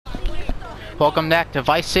Welcome back to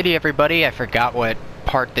Vice City, everybody. I forgot what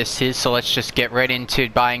part this is, so let's just get right into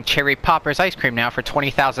buying Cherry Poppers ice cream now for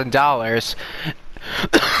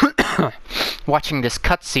 $20,000. Watching this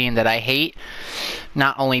cutscene that I hate,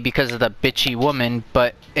 not only because of the bitchy woman,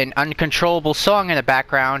 but an uncontrollable song in the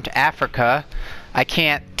background, Africa. I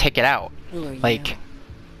can't take it out. Who are like,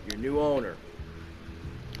 your new owner.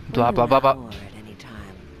 Blah blah blah blah.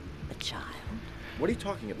 What are you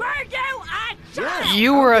talking about? Were you a child?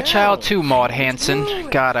 You were a child too, Maude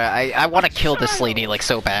Hansen. God, I want to kill this lady like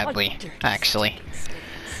so badly, actually.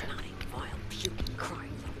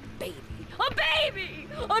 A baby!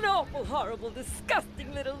 An awful, horrible,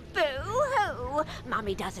 disgusting little boo-hoo!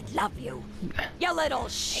 Mommy doesn't love you. You little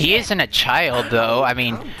shit! He isn't a child, though. I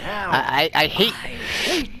mean, I hate...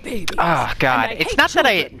 Oh, God. It's not that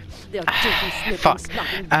I... Fuck.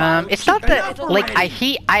 It's not that, like, I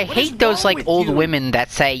hate those, like, old women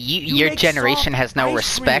that say, your generation has no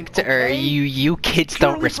respect, or you kids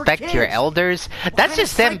don't respect your elders. That's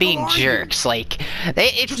just them being jerks. Like,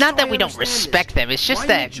 it's not that we don't respect them, it's just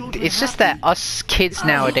that us kids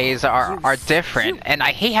nowadays are different, and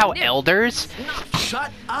I hate how elders...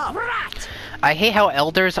 Shut up! I hate how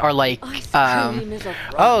elders are like,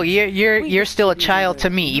 oh, you're still a child to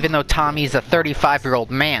me, even though Tommy's a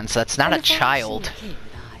 35-year-old man, so that's not a child.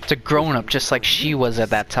 It's a grown-up, just like she was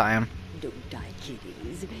at that time. Don't die,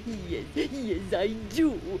 kiddies. Yes, I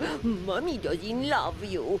do. Mommy doesn't love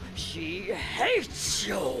you. She hates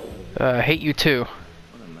you. Hate you too.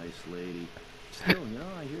 What a nice lady. Still, you know,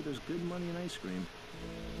 I hear there's good money in ice cream.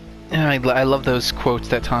 I love those quotes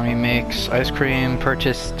that Tommy makes. Ice cream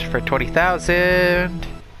purchased for $20,000.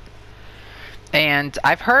 And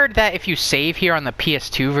I've heard that if you save here on the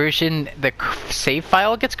PS2 version, the save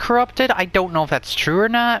file gets corrupted. I don't know if that's true or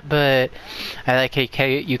not, but I like how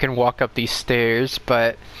you can walk up these stairs.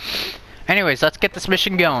 But anyways, let's get this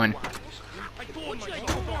mission going.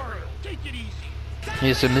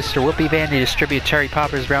 Here's a Mr. Whoopi van to distribute Cherry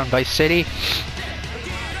Poppers around Vice City.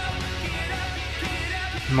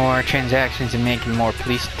 More transactions and making more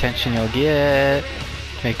police attention you'll get.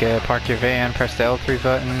 Make a park your van, press the L3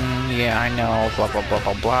 button. Yeah, I know, blah blah blah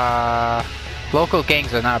blah blah. Local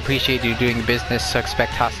gangs will not appreciate you doing business, so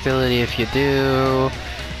expect hostility if you do.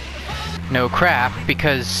 No crap,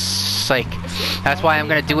 because, like, that's why I'm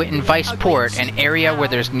gonna do it in Viceport, an area where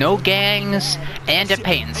there's no gangs and a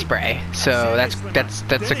paint and spray. So that's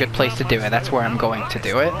a good place to do it. That's where I'm going to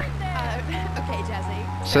do it.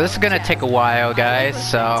 So this is gonna take a while, guys,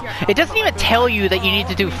 so... It doesn't even tell you that you need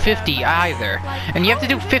to do 50 either. And you have to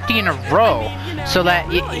do 50 in a row, so that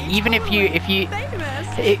even if you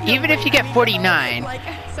get 49,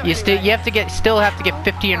 you still have to get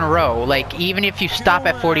 50 in a row. Like, even if you stop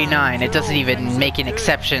at 49, it doesn't even make an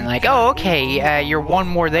exception. Like, oh, okay, you're one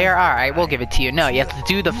more there. All right, we'll give it to you. No, you have to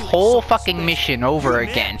do the whole fucking mission over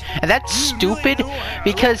again, and that's stupid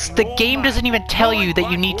because the game doesn't even tell you that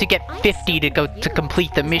you need to get 50 to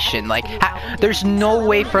complete the mission. Like, there's no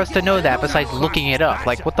way for us to know that besides looking it up.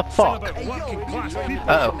 Like, what the fuck?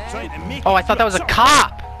 Uh-oh. Oh, I thought that was a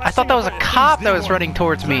cop. I thought that was a cop that was running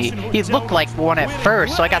towards me. He looked like one at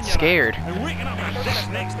first, so I got scared.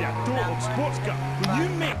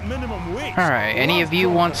 Alright, any of you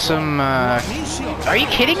want some, Are you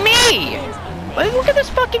kidding me? Look at this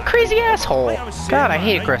fucking crazy asshole. God, I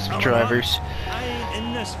hate aggressive drivers.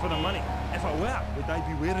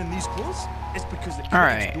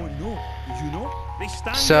 Alright.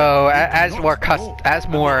 So, as more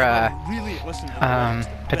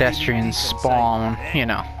pedestrians spawn, you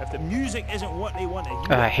know.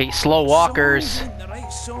 I hate slow walkers.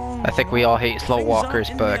 I think we all hate slow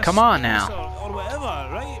walkers, but come on now.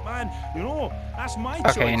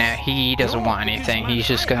 Okay, now he doesn't want anything. He's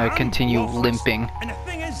just gonna continue limping.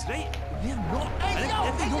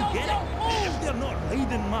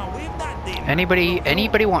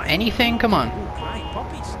 Anybody want anything? Come on.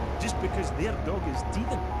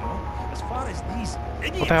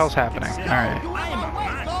 What the hell's happening? Alright.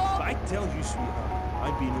 I tell you, sweetheart,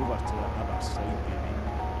 I've been over to the other side, baby.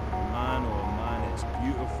 Man, oh man, it's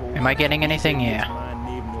beautiful. Am I getting anything? Yeah.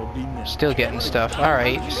 Still getting stuff.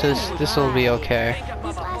 Alright, so this will be okay.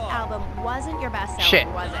 This last album wasn't your best seller, Shit.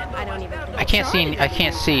 was it? I don't even think I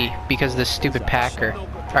can't see because of this stupid Packer.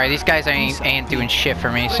 Alright, these guys ain't doing shit for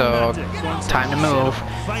me, so time to move.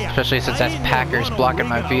 Especially since that Packer's blocking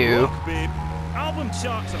my view.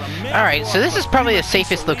 Alright, so this is probably the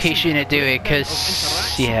safest location to do it,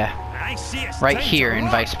 because, yeah, right here in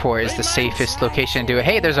Viceport is the safest location to do it.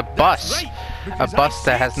 Hey, there's a bus! A bus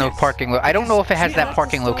that has no parking I don't know if it has that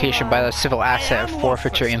parking location by the civil asset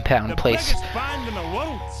forfeiture impound place.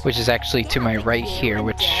 which is actually to my right here,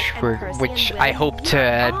 which I hope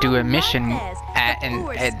to do a mission at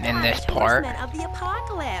in this part.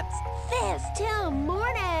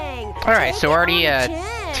 Alright, so already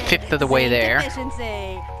fifth of the way there. This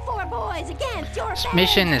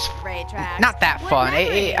mission is not that fun.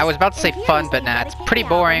 I was about to say fun, but nah, it's pretty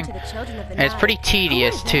boring. And it's pretty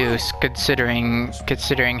tedious too,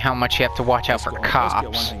 considering how much you have to watch out for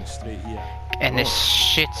cops. And this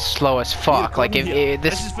shit's slow as fuck. Like, if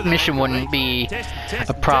this mission wouldn't be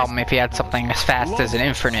a problem if you had something as fast as an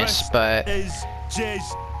Infernus, but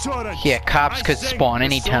yeah, cops could spawn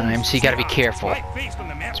anytime, so you gotta be careful.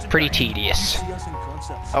 It's pretty tedious.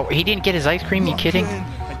 Oh, he didn't get his ice cream? You kidding?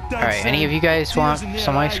 Alright, any of you guys want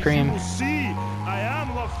some ice cream?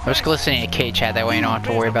 I'm just listening to K-Chat, that way I don't have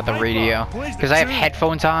to worry about the radio. Because I have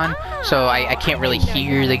headphones on, so I can't really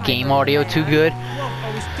hear the game audio too good.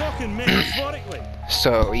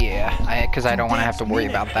 So yeah, because I don't want to have to worry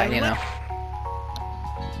about that, you know.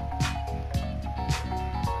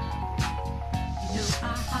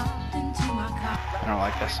 I don't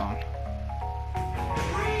like that song.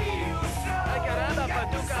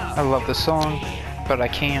 I love the song, but I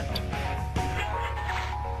can't.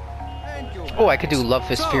 Oh, I could do Love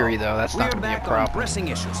Fist Fury though. That's not gonna be a problem.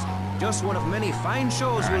 Just one of many fine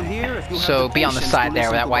shows we'll hear if you so be on the side there.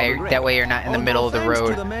 That way you're not in the middle of the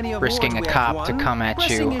road, risking a cop to come at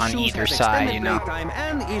you on either side. You know.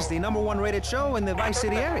 And is the #1 rated show in the Vice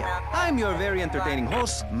City area. I'm your very entertaining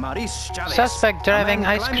host, Maurice Chavez. Suspect driving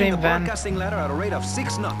ice cream van. Broadcasting ladder at a rate of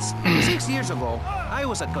 6 knots. 6 years ago, I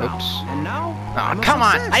was a clown. Oops. And now, oh, come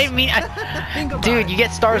on! I didn't mean. Dude, you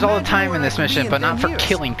get stars all the time in this mission, but not for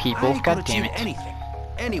killing people. God damn it.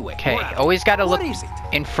 Anyway, okay, always gotta look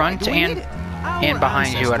in front and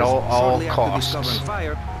behind you at all costs.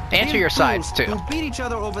 And to your sides too.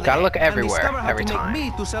 Gotta look everywhere, every time.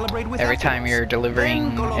 Every time you're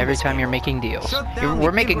delivering, every time you're making deals.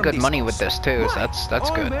 We're making good money with this too, so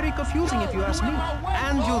that's good. Very confusing if you ask me.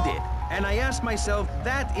 And you did. And I asked myself,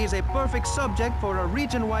 that is a perfect subject for a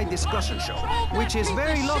region-wide discussion show, which is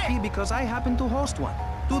very lucky because I happen to host one.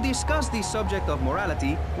 To discuss the subject of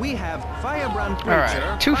morality, we have Firebrand Preacher.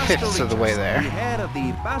 Alright, 2/5 of the way there. The head of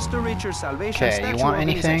the Pastor Richard Salvation Okay, you want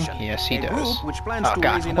anything? Yes, he does. Oh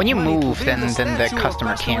god, when you move, then the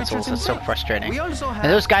customer cancels. It's so frustrating. And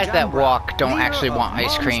those guys that walk don't actually want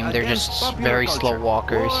ice cream. They're just very slow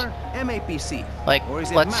walkers. Like,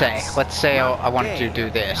 let's say I wanted to do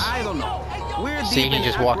this. See, he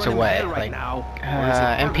just walks away. Like,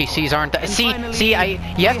 NPCs aren't that. See,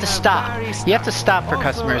 you have to stop. You have to stop for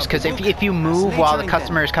customers, because if you move while the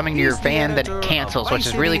customer is coming to your van, then it cancels, which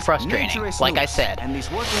is really frustrating. Like I said,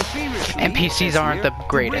 NPCs aren't the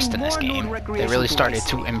greatest in this game. They really started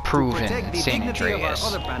to improve in San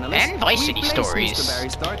Andreas and Vice City Stories,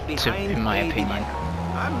 in my opinion.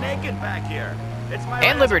 I'm naked back here.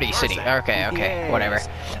 And Liberty City. Okay, whatever.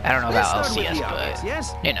 I don't know about LCS, but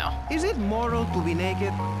you know. Is it moral to be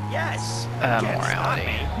naked? Yes.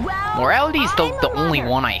 Morality. Morality is the only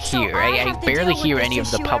one I hear. I barely hear any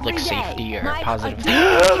of the public safety or positive.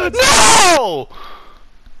 No!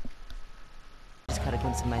 Just caught a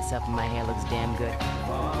glimpse of myself and my hair looks damn good.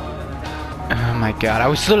 Oh my god, I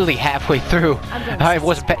was literally halfway through. I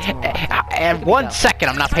was and 1 second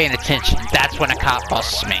I'm not paying attention. That's when a cop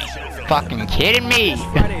busts me. Fucking kidding me?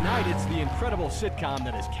 Friday night, it's the incredible sitcom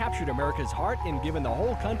that has captured America's heart and given the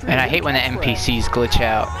whole country. And I hate when the NPCs glitch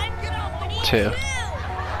out, too.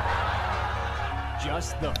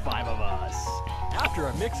 Just the 5 of us. After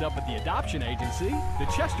a mix-up at the adoption agency, the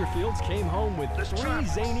Chesterfields came home with 3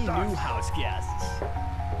 zany new house guests.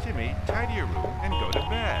 Jimmy, tidy your room and go to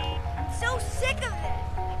bed. I'm so sick of this.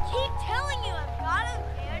 I keep telling you I'm not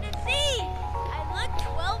unfair to see. I look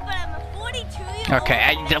 12, but I'm a 42-year-old.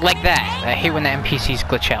 Okay, like that. I hate when the NPCs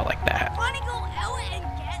glitch out like that. Want to go out and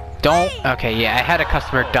get Don't. Okay, yeah, I had a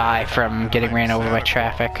customer die from getting ran over by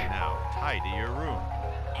traffic. Now, tidy your room.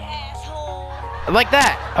 asshole? Like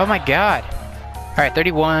that. Oh my god. All right,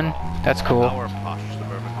 31. That's cool. All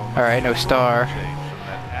right, no star.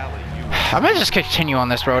 I'm gonna just continue on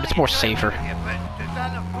this road. It's more safer.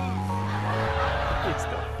 It's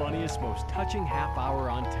the funniest, most touching half hour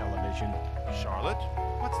on television. Charlotte,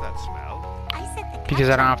 what's that smell? Because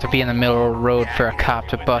I don't have to be in the middle of the road for a cop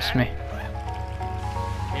to bust me.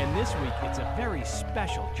 And this week, it's a very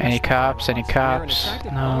special. Any cops? Any cops?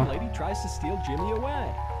 No. Lady tries to steal Jimmy away.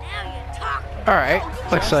 All right.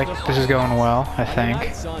 Looks like this is going well. I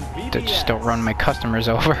think. To just don't run my customers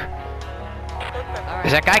over. All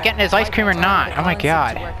Is that guy getting his ice cream or not? Oh my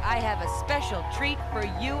god. I have a special treat for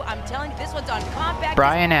you. I'm telling you, this one's on compact.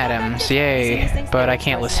 Brian Adams, yay. But I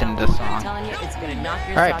can't listen to the song.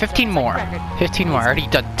 Alright, 15 more. 15 more. I already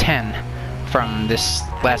done 10 from this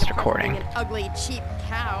last recording. An ugly, cheap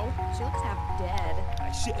cow. She looks half dead.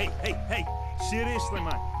 Hey, seriously,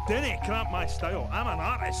 man. Didn't cramp my style. I'm an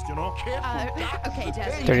artist, you know. Okay,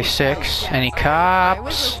 Jesse. 36. Any I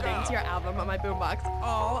was cops? listening to your album on my boombox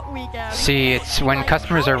all weekend. See, it's when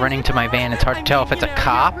customers are running to my van, it's hard to tell if it's a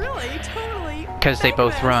cop. Really, totally. Because they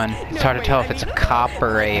both run. It's hard to tell if it's a cop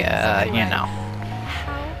or a, you know.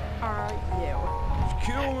 How are you?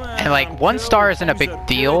 And like, 1 star isn't a big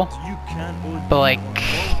deal. But like,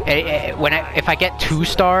 if I get 2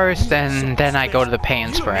 stars, then I go to the pay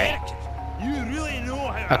and spray.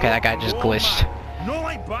 Okay, that guy just glitched.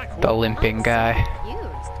 The limping guy.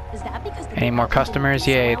 Is that because Any more customers?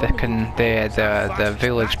 Yay, the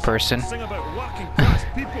village person. I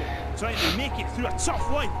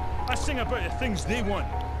sing about the things they want.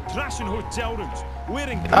 Crashing hotel rooms,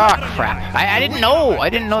 wearing Oh crap. I didn't know. I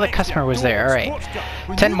didn't know the customer was there. Alright.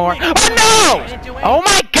 10 more. Oh no! Oh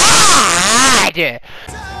my god!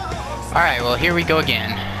 Alright, well here we go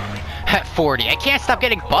again. At 40. I can't stop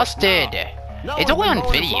getting busted. It's only on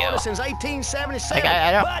video. Like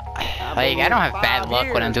I don't have bad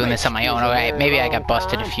luck when I'm doing this on my own. Okay, maybe I got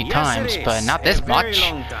busted a few times, but not this much.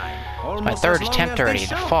 It's my third attempt already.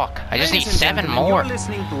 The fuck? I just need 7 more.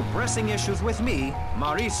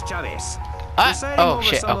 Oh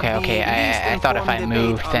shit. Okay. I thought if I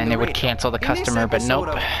moved, then it would cancel the customer, but nope.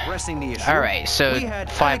 Alright, so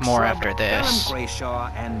 5 more after this.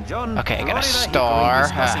 Okay, I got a star.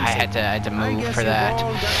 I had to move for that.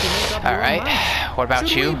 Alright, what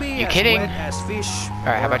about you? You kidding?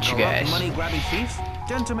 Alright, how about you guys?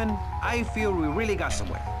 Gentlemen, I feel we really got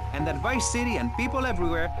somewhere. And that Vice City and people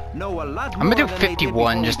everywhere know a lot more. I'm gonna do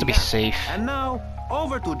 51 just to be safe. And now,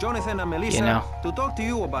 over to Jonathan and Melissa to talk to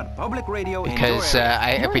you about public radio because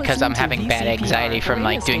I'm having bad anxiety from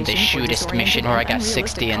like doing the shootist mission where I got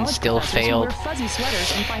 60 and still failed.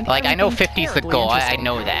 Like I know 50 is the goal. I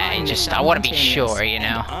know that. I want to be sure, you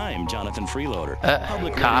know. I'm Jonathan Freeloader.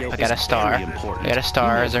 Cop, I got a star. I got a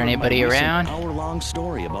star. Is there anybody around? Hour-long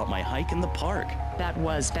story about my hike in the park. That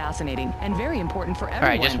was fascinating and very important for everyone.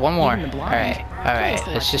 Alright, just one more. Alright,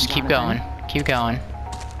 let's just keep going. Keep going.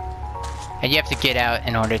 And you have to get out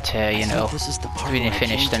in order to, you know,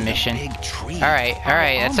 finish the mission. Alright,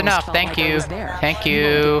 that's enough. Thank you. Thank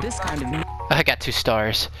you. I got 2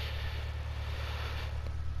 stars.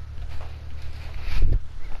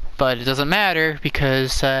 But it doesn't matter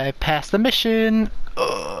because I passed the mission.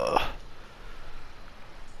 Ugh.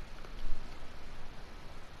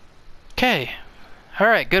 Okay.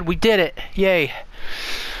 Alright, good, we did it. Yay.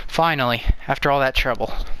 Finally, after all that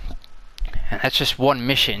trouble. And that's just one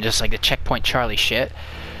mission, just like the Checkpoint Charlie shit.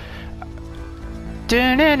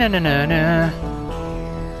 Alright,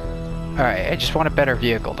 I just want a better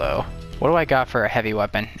vehicle though. What do I got for a heavy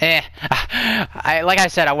weapon? Like I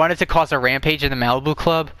said, I wanted to cause a rampage in the Malibu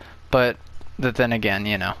Club, but then again,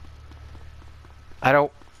 you know. I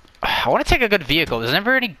want to take a good vehicle. There's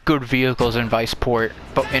never any good vehicles in Viceport,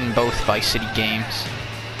 but in both Vice City games.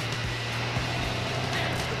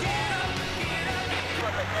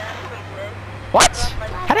 What?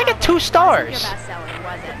 How did I get 2 stars?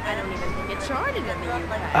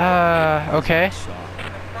 Okay.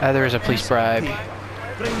 There was a police bribe.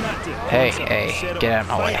 Hey, get out of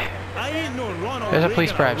my way. There's a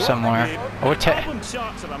police bribe somewhere. Yeah,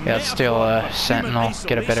 let's steal a Sentinel,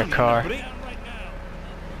 get a better car.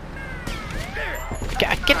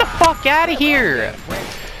 Get the fuck out of here!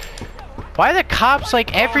 Why are the cops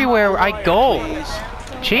like everywhere I go?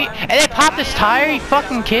 Gee, and they popped this tire? Are you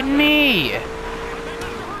fucking kidding me?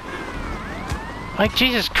 Like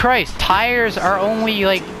Jesus Christ, tires are only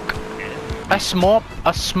like a small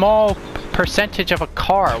percentage of a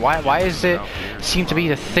car. Why does it seem to be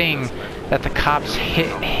the thing that the cops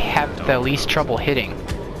have the least trouble hitting?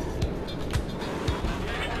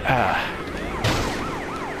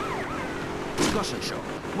 Discussion show,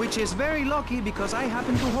 which is very lucky because I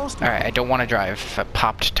happen to host one. Alright, I don't want to drive a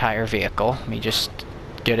popped tire vehicle. Let me just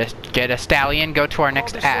get a Stallion, go to our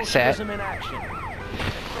next asset.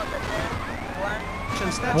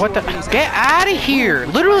 What the? Get out of here!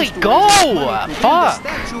 Literally go! Fuck!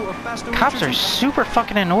 Cops are super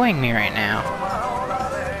fucking annoying me right now.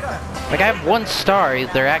 Like I have 1 star,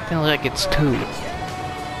 they're acting like it's 2.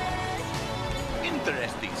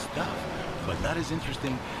 Interesting stuff, but not as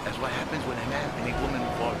interesting as what happens when a man and a woman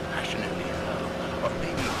fall passionately in love, or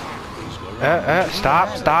maybe things go wrong.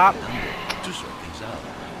 Stop! To sort things out,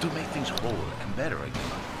 to make things whole and better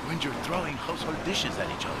again. when you're throwing household dishes at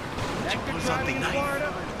each other. She pulls out the knife.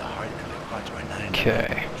 The hard click parts are not in Okay.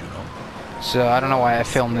 the you know? So I don't know why I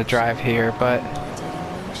filmed the drive here, but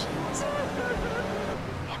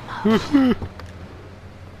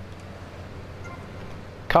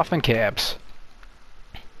Kaufman Cabs.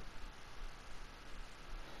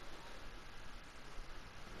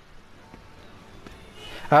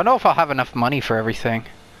 I don't know if I'll have enough money for everything.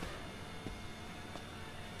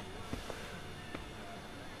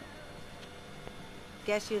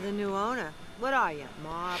 Guess you're the new owner. What are you,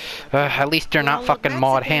 Maude? At least you're not fucking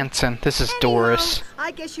Maude Hansen. This is Doris.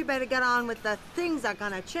 I guess you better get on with the things are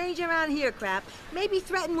gonna change around here crap. Maybe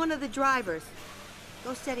threaten one of the drivers.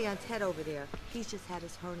 Go steady on Ted over there. He's just had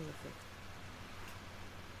his hernia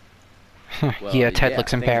fixed. Well, yeah, Ted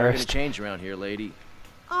looks embarrassed. Things are gonna change around here, lady.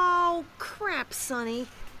 Oh, crap, Sonny.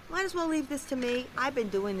 Might as well leave this to me. I've been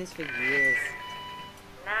doing this for years.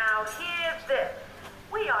 Now, here's this.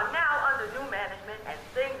 We are now under new management, and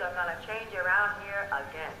things are gonna change around here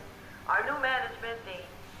again. Our new management,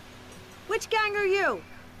 Which gang are you?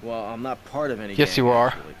 Well, I'm not part of any Yes, gang, you are.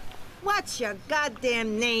 actually. What's your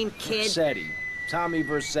goddamn name, kid? Versetti. Tommy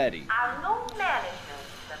Versetti. our new management,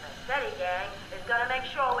 the Massetti gang, is gonna make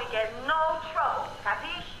sure we get no trouble.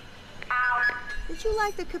 Capiche? Out. Did you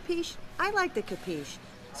like the capiche? I like the capiche.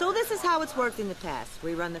 So this is how it's worked in the past.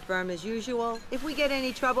 We run the firm as usual. If we get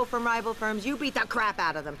any trouble from rival firms, you beat the crap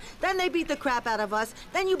out of them. Then they beat the crap out of us.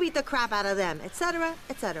 Then you beat the crap out of them, etc.,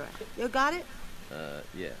 etc. You got it?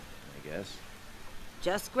 Yeah, I guess.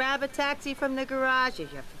 Just grab a taxi from the garage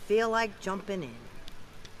if you feel like jumping in.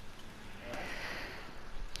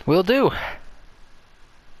 Will do.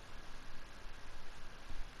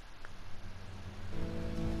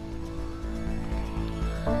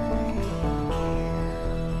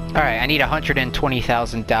 Alright, I need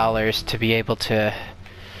 $120,000 to be able to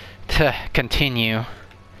continue.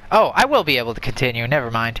 Oh, I will be able to continue,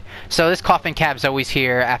 never mind. So this Kaufman Cab's always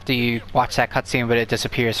here after you watch that cutscene, but it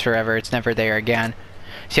disappears forever. It's never there again.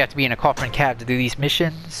 So you have to be in a Kaufman Cab to do these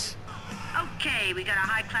missions. Okay, we got a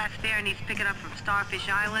high-class fare needs picking up from Starfish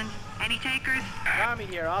Island. Any takers? Tommy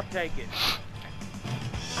here, I'll take it.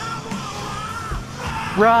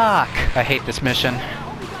 Rock! I hate this mission.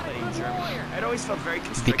 I'd always felt very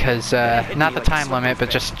Because, not the time limit, but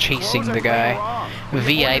just chasing the guy.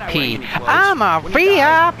 V.I.P. I'm a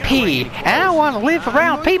V.I.P. and I want to live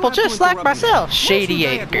around people just like myself. Shady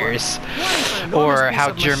Acres. Or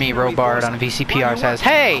how Jeremy Robard on VCPR says,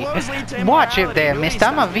 hey, watch it there, mister,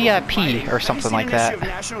 I'm a V.I.P. or something like that.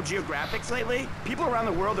 National Geographics lately? People around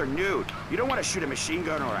the world are nude. You don't want to shoot a machine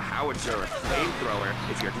gun or a howitzer or a flamethrower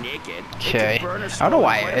if you're naked. Okay. I don't know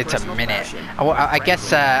why it's a minute. I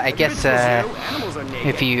guess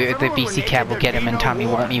if the VC cab will get him and Tommy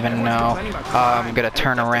won't even know. I'm gonna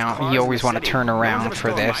turn around. You always want to turn around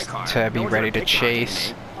for this to be ready to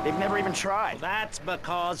chase. They've never even tried. That's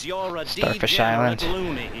because you're a Starfish Island.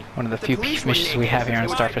 One of the few missions we have here on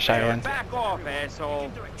Starfish Island. Back off,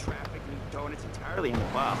 asshole. Donuts entirely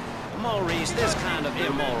involved. Maurice, this kind of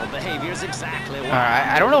immoral behavior is exactly what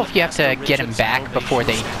I don't know if you have to get him back before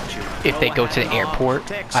if they go to the airport.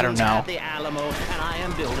 I don't know. The Alamo, and I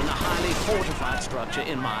am building a highly fortified structure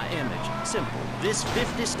in my image. Simple. This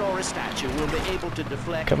 50-story statue will be able to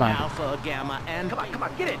deflect alpha, gamma, and come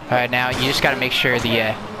on, get it. Alright, now you just gotta make sure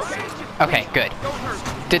the okay, good.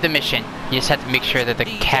 Did the mission. You just have to make sure that the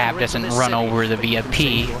cab doesn't run over the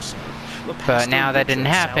VIP. But now that didn't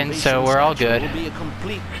happen, so we're all good.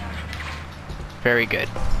 Very good.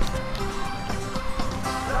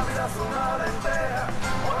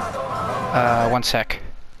 One sec.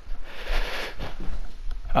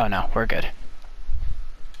 Oh no, we're good.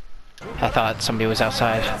 I thought somebody was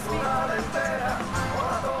outside.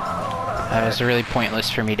 That was really pointless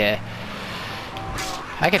for me to...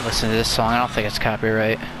 I can listen to this song, I don't think it's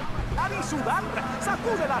copyright.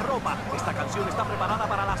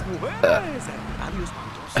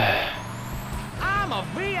 I'm a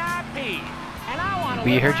VIP, and I want to...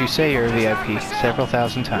 We heard you say you're a VIP several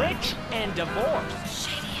thousand times. And divorced.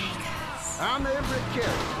 I'm Avery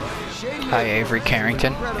Carrington. Hi, Avery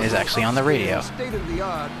Carrington is actually on the radio.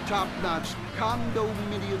 State-of-the-art, top-notch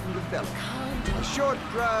condominium development. A short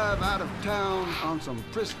drive out of town on some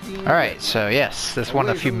pristine... Alright, so yes, that's one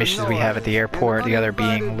of the few missions we have at the airport, the other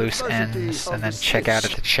being loose ends, and then check out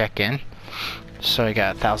at the check-in. So I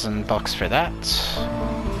got $1,000 for that.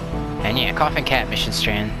 And yeah, Kaufman Cab mission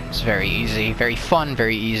strand is very easy, very fun,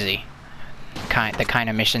 very easy. The kind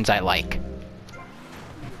of missions I like.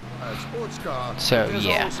 So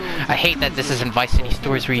yeah, I hate that this isn't Vice City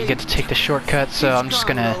Stores where you get to take the shortcut, so I'm just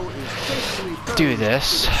gonna do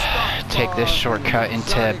this take this shortcut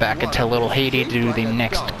back into Little Haiti to do the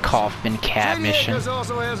next Kaufman Cab mission. Acres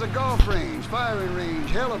also has a golf range, firing range,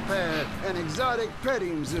 helipad, and exotic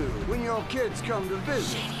petting zoo. When your kids come to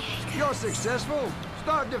visit, you're successful.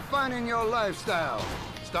 Start defining your lifestyle.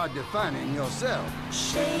 Start defining yourself.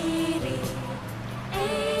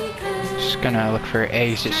 Just gonna look for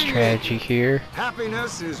exit strategy here.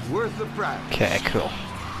 Happiness is worth the price. Okay, cool.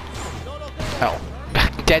 Oh,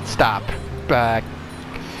 dead stop.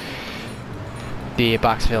 The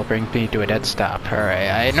box fill brings me to a dead stop. Alright,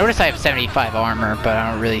 I notice I have 75 armor, but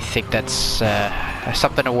I don't really think that's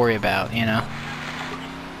something to worry about, you know?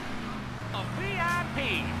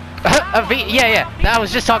 Yeah, I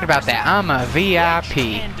was just talking about that. I'm a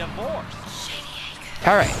VIP.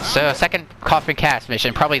 Alright, so second Kaufman Cabs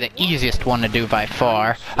mission, probably the easiest one to do by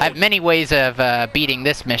far. I have many ways of beating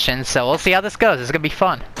this mission, so we'll see how this goes. It's gonna be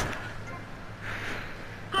fun.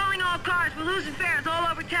 Calling all cars, we're losing fares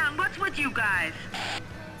all over town. What's with you guys?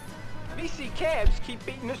 VC Cabs keep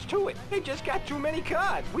beating us to it. They just got too many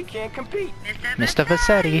cars. We can't compete. Mr.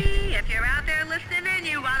 Vicetti. If you're out there listening in,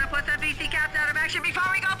 you wanna put the VC Cabs out of action before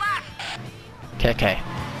we go bust. Okay.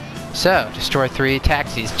 So, destroy 3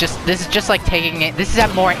 taxis. This is just like taking it. This is a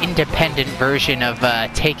more independent version of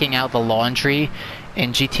taking out the laundry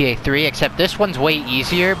in GTA 3, except this one's way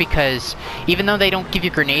easier because even though they don't give you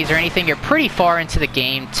grenades or anything, you're pretty far into the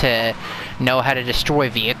game to know how to destroy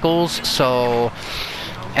vehicles. So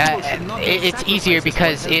it's easier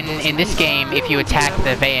because in this game, if you attack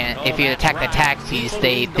the taxis,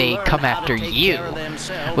 they come after you,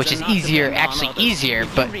 which is actually easier,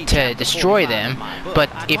 but to destroy them. But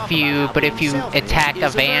if you attack a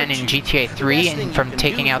van in GTA 3 and from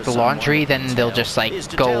taking out the laundry, then they'll just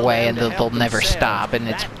like go away and they'll never stop, and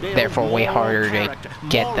it's therefore way harder to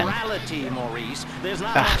get them.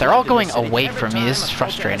 Ugh, they're all going away from me. This is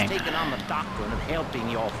frustrating.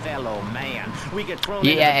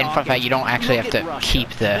 Yeah, and in fact, you don't actually have to keep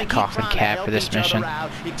the Kaufman Cab for this mission.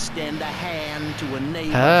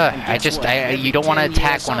 You don't want to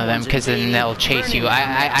attack one of them because then they'll chase you.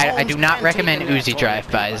 I do not recommend Uzi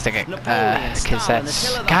drive-bys because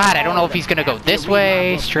that's... God, I don't know if he's gonna go this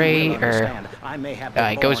way, straight, or...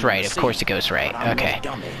 it goes right. Of course it goes right. Okay.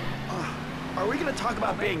 Are we gonna talk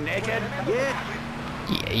about being naked? Yeah.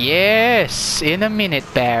 Yes, in a minute,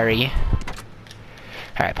 Barry.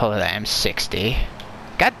 Alright, pull the M60.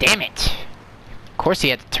 God damn it! Of course he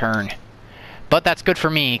had to turn. But that's good for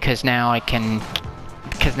me, because now I can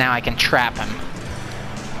trap him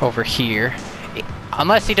over here.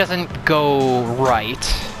 Unless he doesn't go right.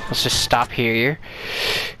 Let's just stop here.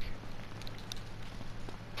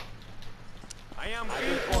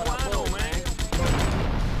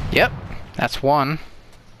 Yep, that's one.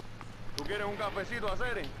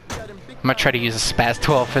 I'm gonna try to use a Spaz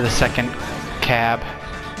 12 for the second cab.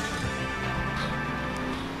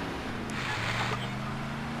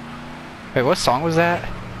 Wait, what song was that?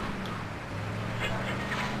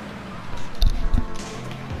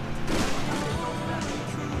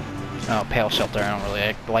 Oh, Pale Shelter. I don't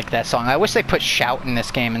really like that song. I wish they put Shout in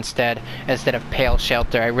this game instead of Pale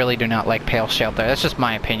Shelter. I really do not like Pale Shelter. That's just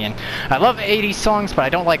my opinion. I love 80s songs, but I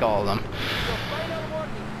don't like all of them.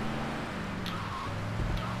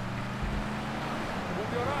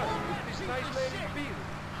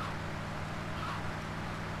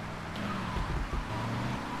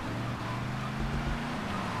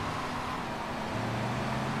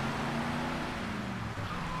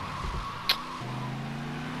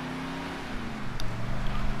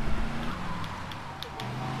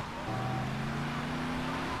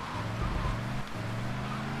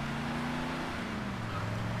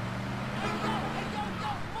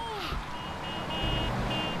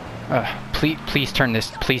 Please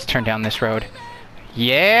turn down this road.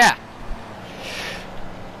 Yeah!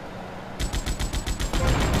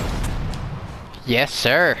 Yes,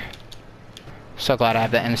 sir. So glad I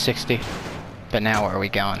have the M60. But now where are we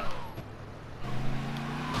going?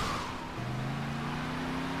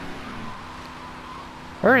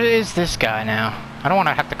 Where is this guy now? I don't want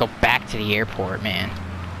to have to go back to the airport, man.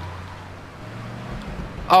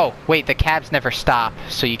 Oh, wait, the cabs never stop,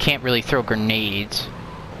 so you can't really throw grenades.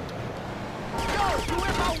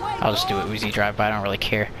 I'll just do it Uzi drive-by, I don't really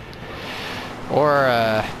care.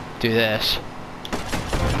 Or, do this.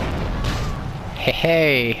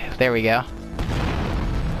 Hey, there we go.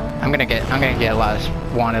 I'm gonna get a lot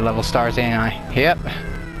of wanted level stars, ain't I? Yep.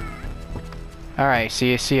 Alright,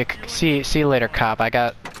 see you later, cop. I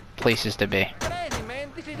got places to be.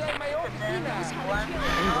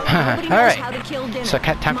 Alright, so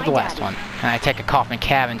time for the last one. And I take a Kaufman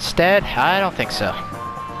Cab instead? I don't think so.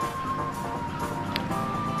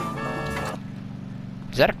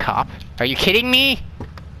 Is that a cop? Are you kidding me?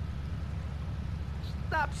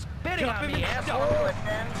 Stop spitting on me, asshole!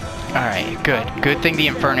 Alright, good. Good thing the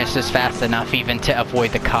Infernus is fast enough even to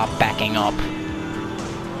avoid the cop backing up.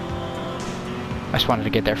 I just wanted to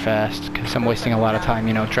get there fast, because I'm wasting a lot of time,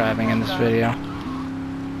 you know, driving in this video.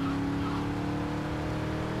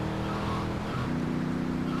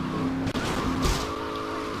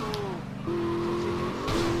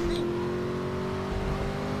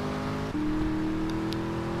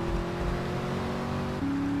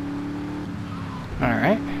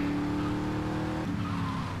 Alright.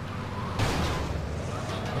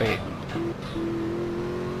 Wait.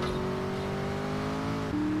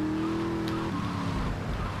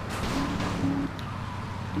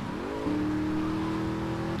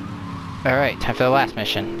 Alright, time for the last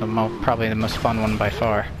mission. Probably the most fun one by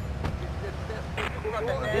far.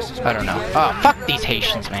 I don't know. Oh, fuck these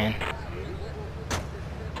Haitians, man.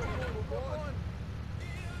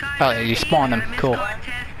 Oh, you spawned them. Cool.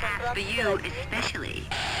 For you especially.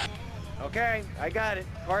 Okay, I got it.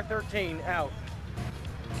 Car 13 out.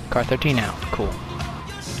 Car 13 out. Cool.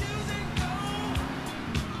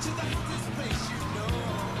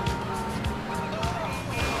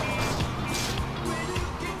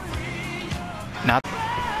 Not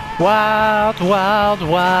wild, wild,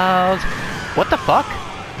 wild. What the fuck?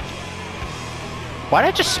 Why did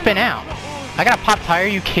I just spin out? I got a pop tire. Are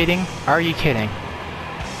you kidding? Are you kidding?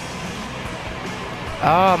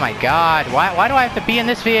 Oh my god, why do I have to be in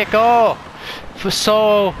this vehicle?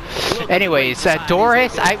 So, anyways,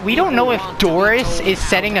 Doris, we don't know if Doris is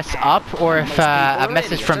setting us up or if a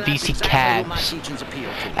message from VC Cabs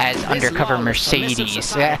as undercover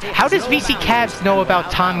Mercedes. How does VC Cabs know about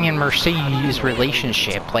Tommy and Mercedes'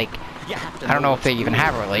 relationship? Like, I don't know if they even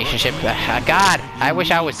have a relationship. God, I wish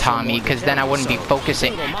I was Tommy, because then I wouldn't be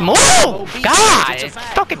focusing. Move! God! It's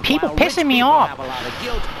fucking people pissing me off.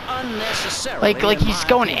 Like he's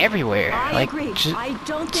going everywhere. Like,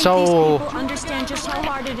 so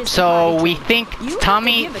we think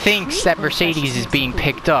Tommy thinks that Mercedes is being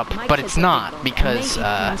picked up, but it's not, because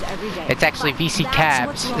it's actually VC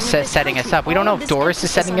Cabs setting us up. We don't know if Doris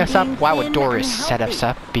is setting us up. Why would Doris set us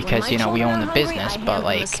up? Because, you know, we own the business, but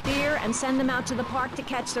like, and send them out to the park to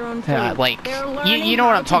catch their own food. Like, you know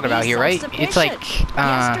what I'm talking about here, right? It's like,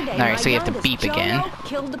 alright, so you have to beep again.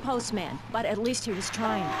 Killed the postman, but at least he was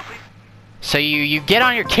trying. So you get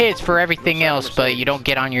on your kids for everything else, but you don't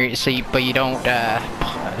get on your, but you don't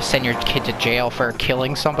send your kid to jail for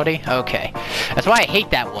killing somebody? Okay. That's why I hate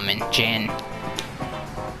that woman, Jen.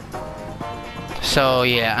 So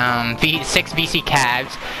yeah, 6 VC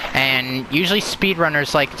Cabs, and usually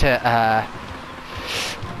speedrunners like to,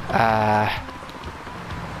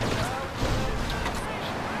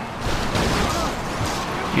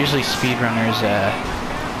 usually speedrunners,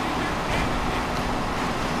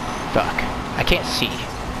 fuck, I can't see.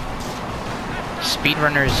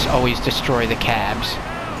 Speedrunners always destroy the cabs,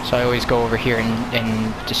 so I always go over here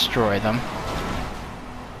and destroy them.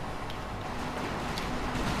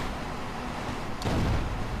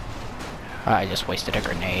 I just wasted a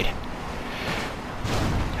grenade.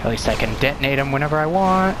 At least I can detonate them whenever I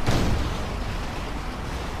want.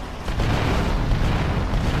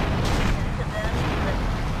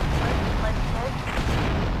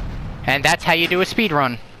 And that's how you do a speed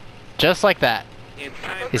run. Just like that.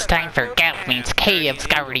 It's time for Kaufman's Cabs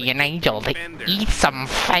Guardian Angel to eat some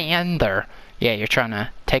fender. Yeah, you're trying to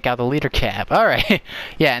take out the leader cab. Alright.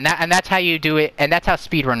 Yeah, and that's how you do it, and that's how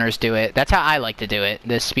speedrunners do it. That's how I like to do it,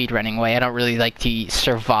 the speedrunning way. I don't really like to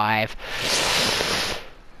survive.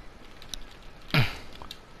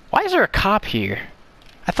 Why is there a cop here?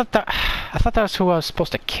 I thought that was who I was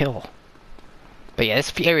supposed to kill. But yeah,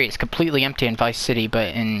 this area is completely empty in Vice City,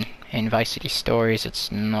 but in Vice City Stories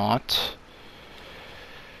it's not.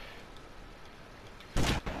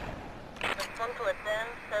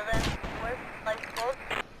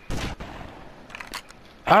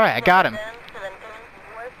 Alright, I got him.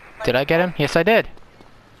 Did I get him? Yes, I did.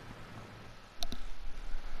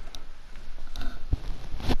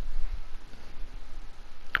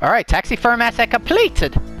 Alright, taxi firm asset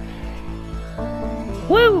completed!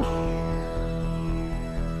 Woo!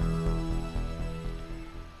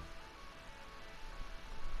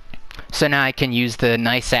 So now I can use the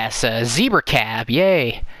nice-ass zebra cab,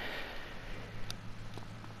 yay!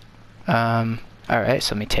 Alright,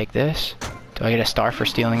 so let me take this. Do I get a star for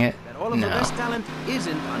stealing it? All of the best talent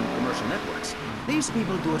isn't on commercial networks. These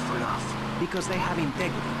people do it for love, because they have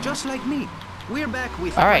integrity, just like me. We're back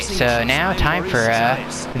with alright, so now time for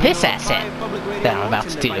this asset that I'm about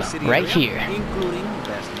to do, right here.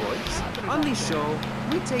 On this show,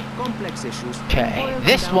 we take complex issues. Okay,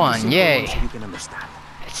 this one, yay! You can understand.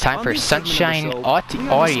 It's time for Sunshine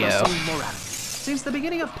Audio. Since the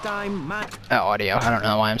beginning of time, audio. I don't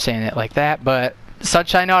know why I'm saying it like that, but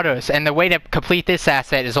Sunshine Autos. And the way to complete this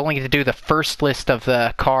asset is only to do the first list of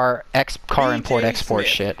the car import export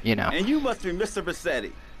shit. You know. And you must be Mr.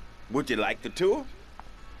 Rossetti. Would you like the tour?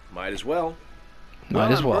 Might as well.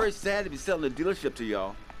 Might as well. I'm very sad to be selling the dealership to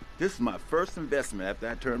y'all. This is my first investment after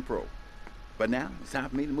I turned pro. But now it's time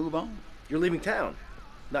for me to move on. You're leaving town.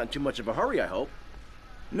 Not in too much of a hurry, I hope.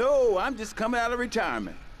 No, I'm just coming out of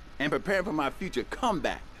retirement and preparing for my future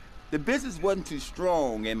comeback. The business wasn't too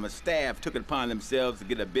strong, and my staff took it upon themselves to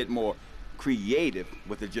get a bit more creative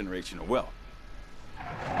with the generational wealth.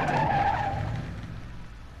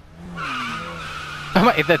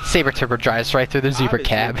 That Saber Turbo drives right through the zebra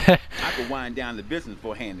cab. I could wind down the business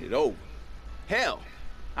before handing it over. Hell,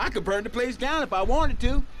 I could burn the place down if I wanted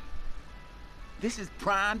to. This is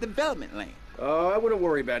prime development land. Oh, I wouldn't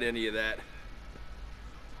worry about any of that.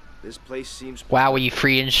 This place seems... Wowie,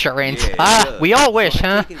 free insurance. Yeah, we all wish,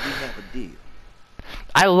 huh?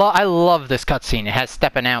 I love this cutscene. It has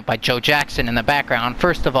Stepping Out by Joe Jackson in the background,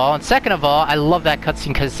 first of all. And second of all, I love that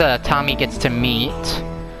cutscene because Tommy gets to meet...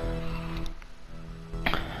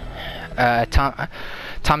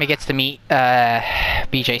 Tommy gets to meet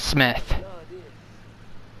BJ Smith.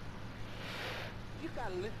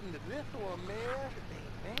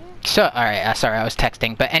 So, alright, sorry, I was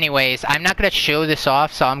texting. But anyways, I'm not going to show this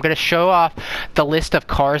off, so I'm going to show off the list of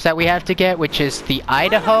cars that we have to get, which is the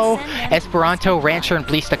Idaho, Esperanto, Rancher, and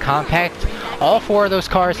Blista Compact. All four of those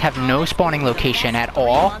cars have no spawning location at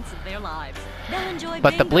all.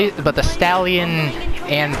 But the Stallion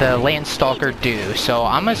and the Landstalker do. So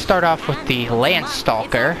I'm going to start off with the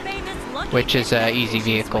Landstalker, which is an easy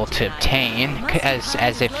vehicle to obtain,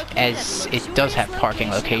 as it does have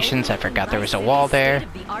parking locations. I forgot there was a wall there.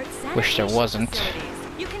 Wish there wasn't.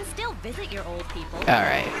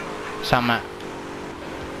 Alright, so I'm not...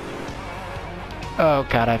 Oh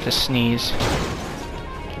god, I have to sneeze.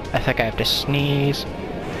 I think I have to sneeze.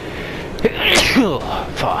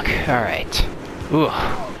 Fuck, alright. Ooh.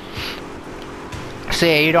 So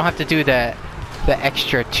yeah, you don't have to do the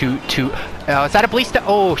extra two... Oh, is that a Blista?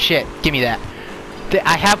 Oh shit, give me that.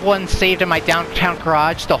 I have one saved in my downtown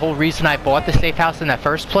garage, the whole reason I bought the safe house in the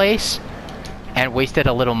first place. And wasted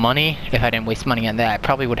a little money. If I didn't waste money on that, I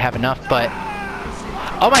probably would have enough, but...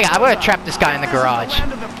 Oh my god, I'm gonna trap this guy in the garage.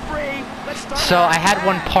 So I had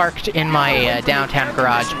one parked in my downtown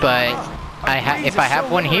garage, but if I have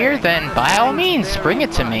one here, then by all means, bring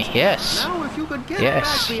it to me. Yes.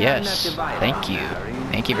 Yes, yes. Thank you.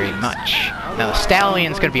 Thank you very much. Now, the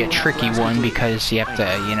Stallion's gonna be a tricky one because you have to,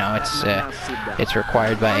 you know, it's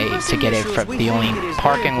required to get it from the only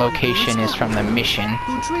parking location is from the mission.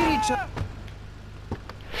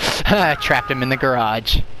 Trapped him in the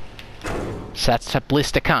garage. So that's a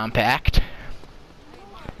Blista Compact.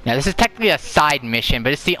 Now, this is technically a side mission,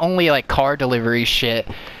 but it's the only, like, car delivery shit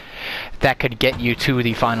that could get you to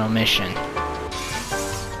the final mission.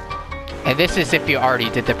 And this is if you already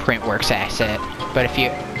did the Printworks asset. But if you...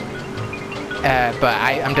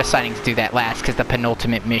 I'm deciding to do that last because the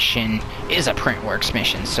penultimate mission is a Printworks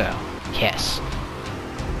mission, so... Yes.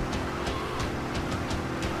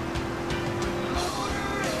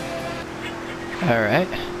 Alright.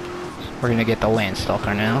 We're gonna get the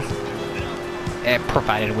Landstalker now.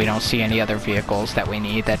 Provided we don't see any other vehicles that we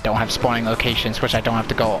need that don't have spawning locations, which I don't have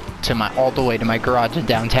to go to all the way to my garage in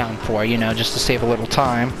downtown for, you know, just to save a little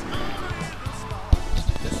time.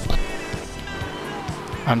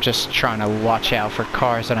 I'm just trying to watch out for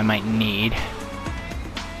cars that I might need.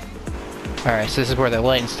 Alright, so this is where the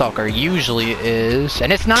Landstalker usually is,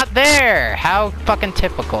 and it's not there! How fucking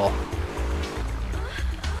typical.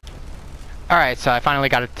 Alright, so I finally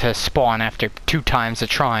got it to spawn after 2 times of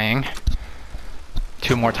trying.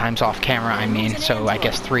 2 more times off camera, I mean, so I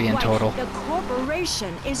guess 3 in total. The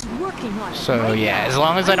corporation is working on it. So yeah, as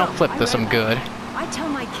long as I don't flip this, I'm good. I tell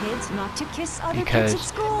my kids not to kiss other kids at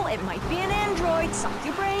school. It might be an android, suck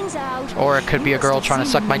your brains out. Or it could be a girl trying to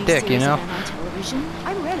suck my dick, you know?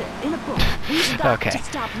 I read it in a book. Okay.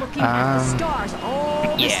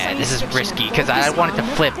 Yeah, this is risky because I want it to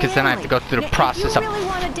flip because then I have to go through the process of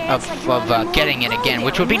getting it again,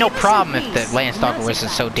 which would be no problem if the Landstalker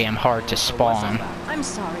wasn't so damn hard to spawn. I'm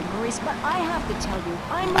sorry, Maurice, but I have to tell you,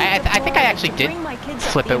 I think I actually did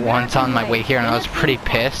flip it once on my way here, and I was pretty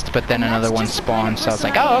pissed. But then another one spawned, so I was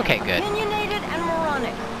like, "Oh, okay, good."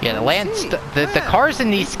 Yeah, the cars in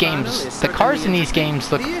these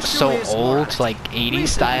games, look so old, like 80s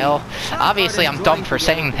style. Obviously, I'm dumb for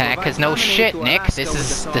saying that, because no shit, Nick,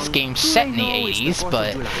 this game's set in the 80s,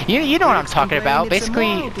 but you know what I'm talking about.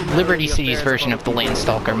 Basically, Liberty City's version of the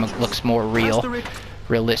Landstalker looks more real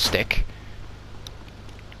realistic.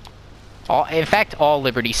 In fact, all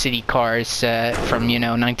Liberty City cars from, you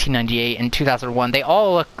know, 1998 and 2001, they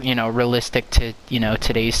all look, you know, realistic to, you know,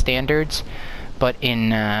 today's standards. But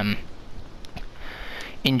in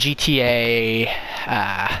GTA,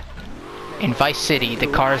 in Vice City, the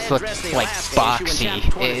cars look like boxy.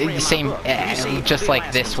 The same, just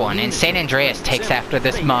like this one. And San Andreas takes after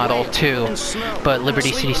this model too. But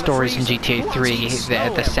Liberty City Stories in GTA 3,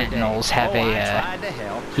 the Sentinels have a,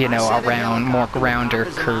 you know, more rounder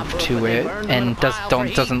curve to it, and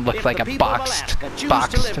doesn't look like a boxed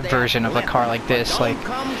version of a car like this. Like,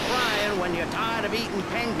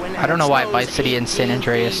 I don't know why Vice City and San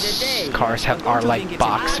Andreas cars are like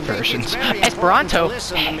box versions. Esperanto,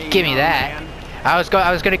 give me that. I was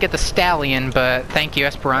gonna get the Stallion, but thank you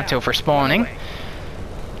Esperanto for spawning.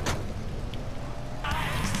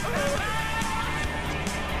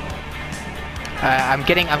 I'm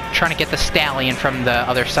trying to get the Stallion from the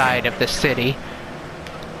other side of the city.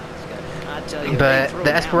 But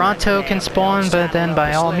the Esperanto can spawn, but then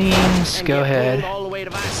by all means, go ahead.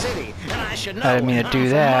 I didn't mean to do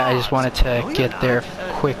that, I just wanted to get there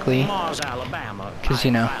quickly. Because,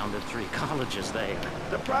 you know.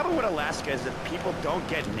 The problem with Alaska is that people don't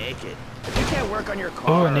get naked. If you can't work on your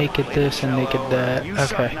car, oh, naked this and naked that. You okay.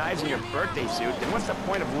 suck knives in your birthday suit, then what's the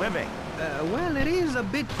point of living? Well, it is a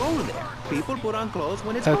bit cold there. People put on clothes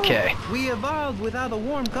when it's okay. cold. We evolved without a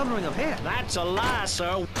warm covering of hair. That's a lie,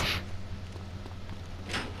 sir.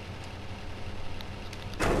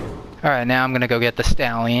 Alright, now I'm gonna go get the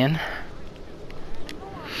Stallion.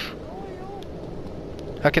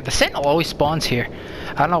 Okay, the Sentinel always spawns here.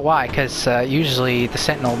 I don't know why, because usually the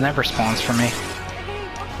Sentinel never spawns for me.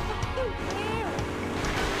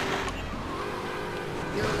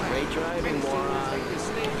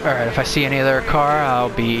 Alright, if I see any other car, I'll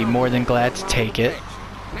be more than glad to take it.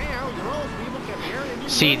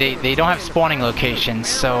 See, they don't have spawning locations,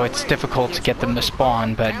 so it's difficult to get them to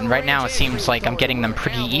spawn, but right now it seems like I'm getting them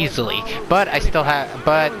pretty easily. But I still have,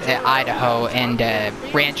 Idaho and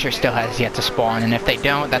Rancher still has yet to spawn, and if they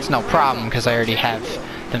don't, that's no problem, because I already have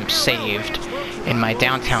them saved in my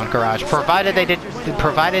downtown garage. Provided they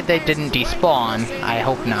didn't despawn, I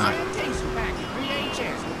hope not.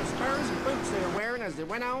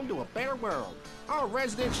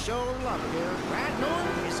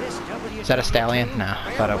 Is that a Stallion? No,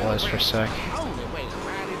 I thought it was for a sec.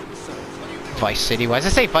 Vice City. Why does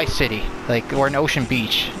it say Vice City? Like, we're in Ocean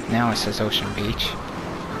Beach. Now it says Ocean Beach.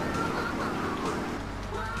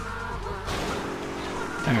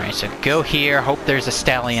 Alright, so go here. Hope there's a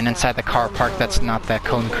Stallion inside the car park. That's not the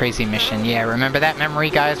Cone Crazy mission. Yeah, remember that memory,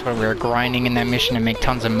 guys, where we were grinding in that mission to make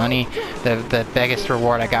tons of money? The biggest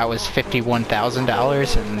reward I got was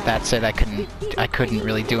 $51,000, and that's it. I couldn't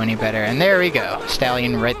really do any better. And there we go.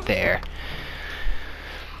 Stallion right there.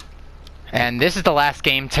 And this is the last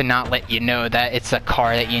game to not let you know that it's a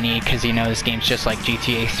car that you need, because you know this game's just like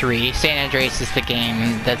GTA 3. San Andreas is the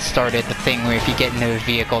game that started the thing where if you get into a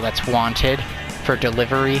vehicle that's wanted for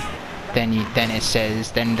delivery, then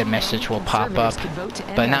the message will pop up,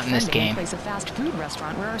 but not in this game.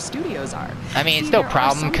 I mean, it's no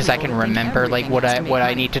problem because I can remember like what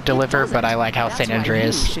I need to deliver, but I like how San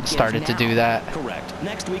Andreas started to do that. Correct.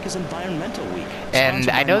 Next week is Environmental Week. And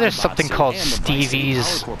I know there's something called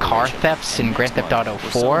Stevie's car thefts in Grand Theft Auto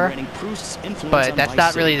 4, but that's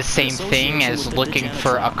not really the same thing as looking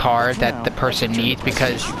for a car that the person needs,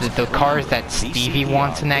 because the cars that Stevie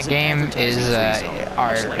wants in that game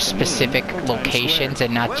are specific locations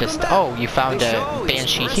and not just, oh, you found a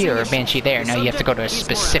Banshee here or a Banshee there. No, you have to go to a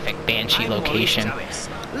specific Banshee location.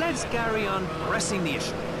 Let's carry on pressing the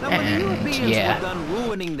issue. Now, and when Europeans yeah, were done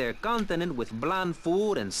ruining their continent with bland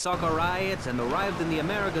food and soccer riots and arrived in the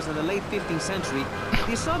Americas in the late 15th century,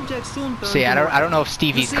 the subject soon turned. See, I don't know if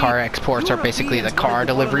Stevie's car exports are basically the car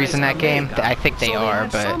deliveries in that game. I think they are,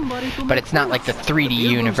 but it's not like the 3D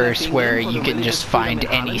universe where you can just find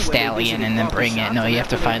any Stallion and then bring it. No, you have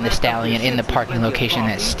to find the Stallion in the parking location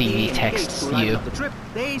that Stevie texts you.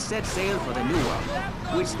 They set sail for the New World,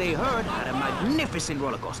 which they heard had a magnificent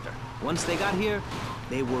roller coaster. Once they got here,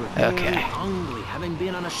 they were very hungry, having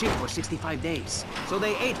been on a ship for 65 days. So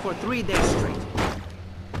they ate for 3 days straight.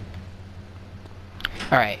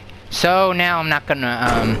 Alright, so now I'm not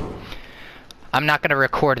gonna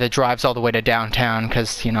record the drives all the way to downtown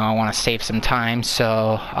because, you know, I want to save some time.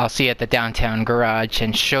 So I'll see you at the downtown garage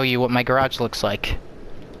and show you what my garage looks like.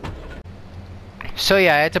 So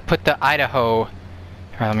yeah, I had to put the Idaho.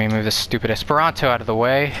 Alright, let me move this stupid Esperanto out of the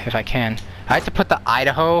way if I can. I had to put the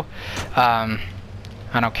Idaho.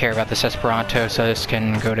 I don't care about this Esperanto, so this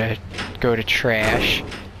can go to trash.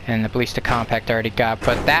 And the Blista Compact I already got,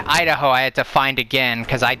 but that Idaho I had to find again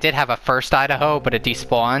because I did have a first Idaho, but it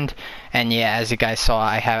despawned. And yeah, as you guys saw,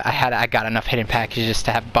 I got enough hidden packages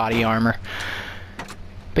to have body armor.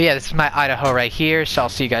 But yeah, this is my Idaho right here. So I'll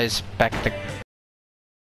see you guys back at the.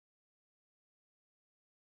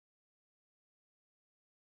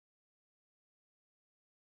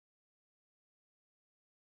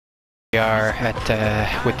 We are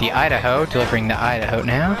at with the Idaho, delivering the Idaho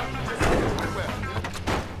now.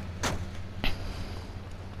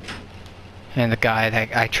 And the guy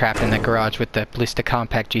that I trapped in the garage with the Blista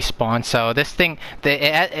Compact despawned. So this thing,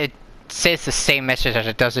 it says the same message as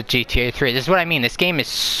it does at GTA 3. This is what I mean. This game is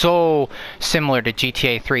so similar to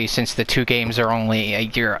GTA 3 since the two games are only a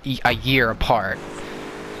year apart.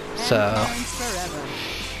 So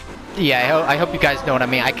yeah, I hope you guys know what I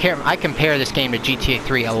mean. I compare this game to GTA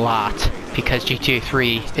 3 a lot because GTA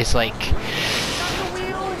 3 is like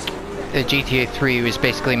GTA 3 was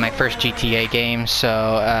basically my first GTA game.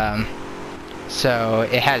 So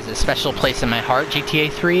it has a special place in my heart, GTA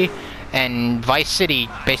 3, and Vice City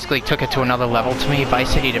basically took it to another level to me.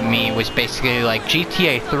 Vice City to me was basically like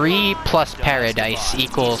GTA 3 plus Paradise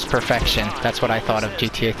equals perfection. That's what I thought of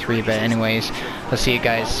GTA 3, but anyways, I'll see you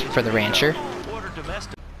guys for the Rancher.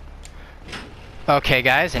 Okay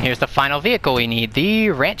guys, and here's the final vehicle we need,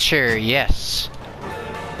 the Rancher, yes.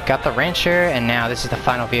 Got the Rancher, and now this is the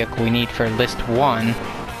final vehicle we need for list 1.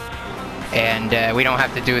 And we don't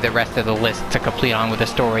have to do the rest of the list to complete on with the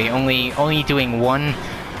story. Only doing one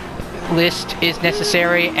list is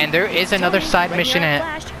necessary, and there is another side mission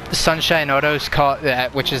at Sunshine Autos called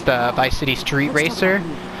which is the Vice City Street Racer.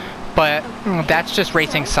 But that's just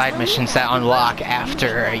racing side missions that unlock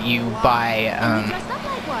after you buy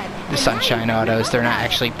the Sunshine Autos. They're not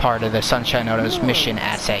actually part of the Sunshine Autos mission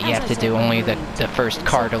asset. You have to do only the first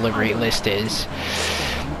car delivery list is.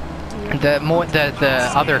 The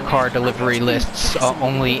other car delivery lists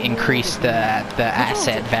only increase the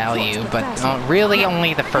asset value, but really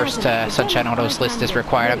only the first Sunshine Autos list is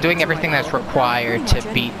required. I'm doing everything that's required to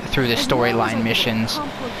beat through the storyline missions.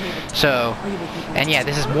 So, and yeah,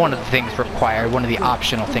 this is one of the things required, one of the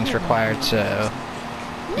optional things required, so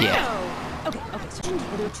yeah.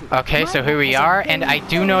 Okay, so here we are, and I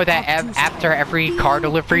do know that after every car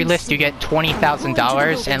delivery list you get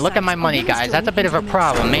 $20,000, and look at my money, guys. That's a bit of a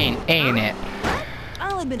problem, ain't it?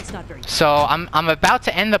 So I'm about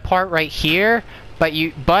to end the part right here, but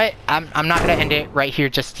I'm not gonna end it right here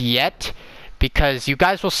just yet, because you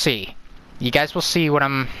guys will see. You guys will see what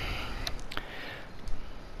I'm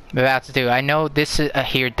about to do. I know this is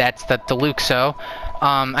here. That's the Deluxo.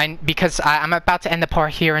 Because I'm about to end the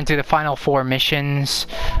part here and do the final 4 missions.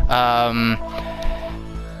 You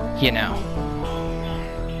know,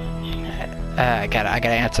 I gotta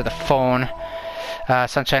answer the phone.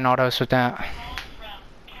 Sunshine Autos with that.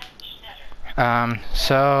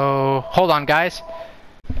 So hold on, guys.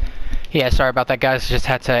 Yeah, sorry about that, guys. Just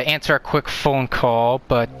had to answer a quick phone call,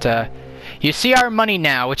 but you see our money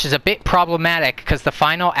now, which is a bit problematic because the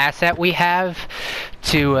final asset we have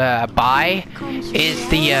to buy is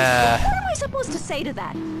the What am I supposed to say to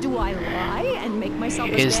that? Do I lie and make myself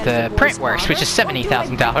is the Printworks, which is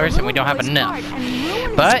 $70,000, and we don't have enough.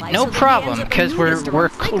 But no problem, because we're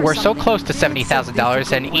so close to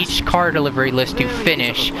 $70,000, and each car delivery list you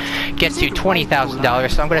finish gets you $20,000.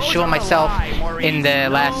 So I'm going to show myself in the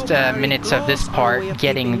last minutes of this part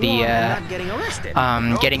getting the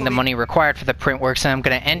money required for the Printworks, and I'm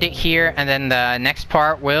going to end it here, and then the next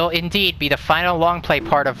part will indeed be the final long play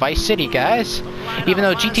part of Vice City, guys. Even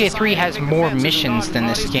though GTA 3 has more missions than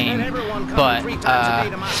this game, but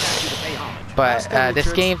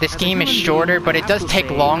this game is shorter, but it does take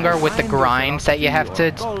longer with the grinds that you have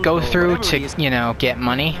to go through to, you know, get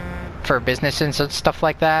money for businesses and stuff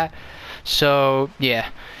like that. So yeah,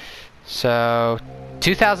 so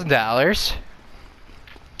 $2,000.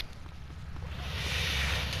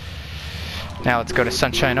 Now let's go to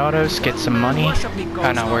Sunshine Autos, get some money.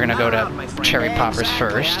 Oh no, we're gonna go to Cherry Poppers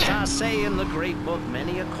first. I say in the great book,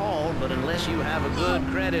 many a call, but unless you have a good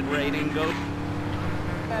credit rating, go.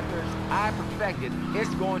 I perfected.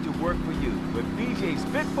 It's going to work for you. But BJ's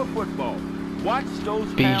fit for football. Watch those.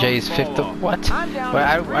 BJ's fit for what? Well,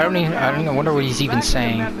 I don't even. I don't know. Wonder what he's even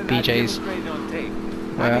saying. BJ's.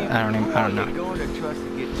 Well, I don't know.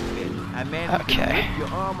 Okay.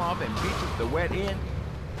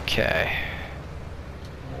 Okay.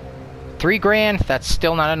 $3 grand, that's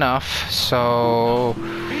still not enough, so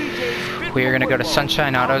we're gonna go to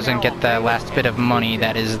Sunshine Autos and get the last bit of money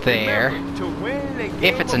that is there,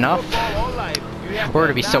 if it's enough. We're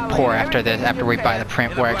gonna be so poor after this, after we buy the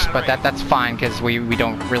print works, but that's fine because we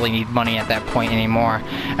don't really need money at that point anymore.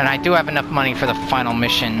 And I do have enough money for the final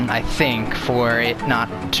mission, I think, for it not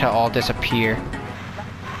to all disappear.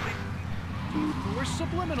 Or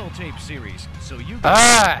subliminal tape series, so you.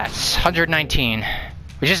 It's 119.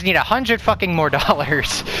 We just need 100 fucking more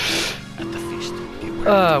dollars.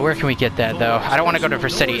 Where can we get that though? I don't want to go to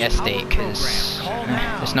Vice City Estate because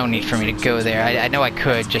there's no need for me to go there. I know I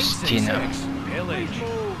could, just, you know.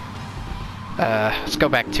 Let's go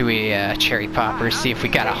back to a Cherry Popper, see if we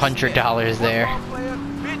got $100 there.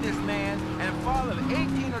 Businessman and father of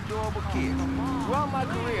 18 adorable kids. Throughout my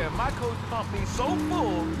career, my coach pumped me so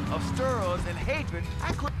full of steroids and hatred,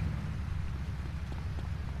 I could.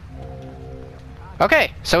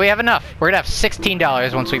 Okay, so we have enough. We're gonna have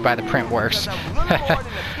 $16 once we buy the print works.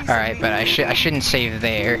 Alright, but I shouldn't save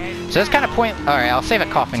there. So that's kind of point. Alright, I'll save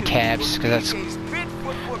at Kaufman Cabs, because that's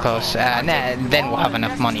close. Then we'll have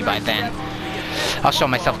enough money by then. I'll show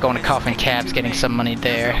myself going to Kaufman Cabs, getting some money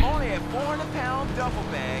there.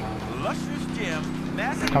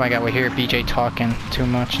 Oh my god, we hear BJ talking too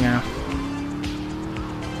much now.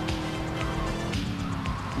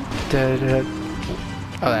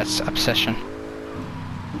 Oh, that's Obsession.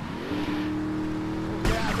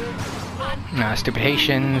 No, stupid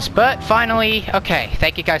Haitians. But finally, okay,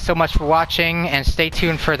 thank you guys so much for watching, and stay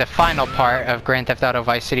tuned for the final part of Grand Theft Auto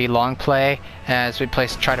Vice City Longplay as we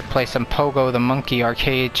try to play some Pogo the Monkey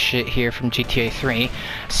arcade shit here from GTA 3.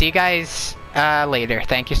 See you guys later.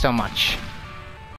 Thank you so much.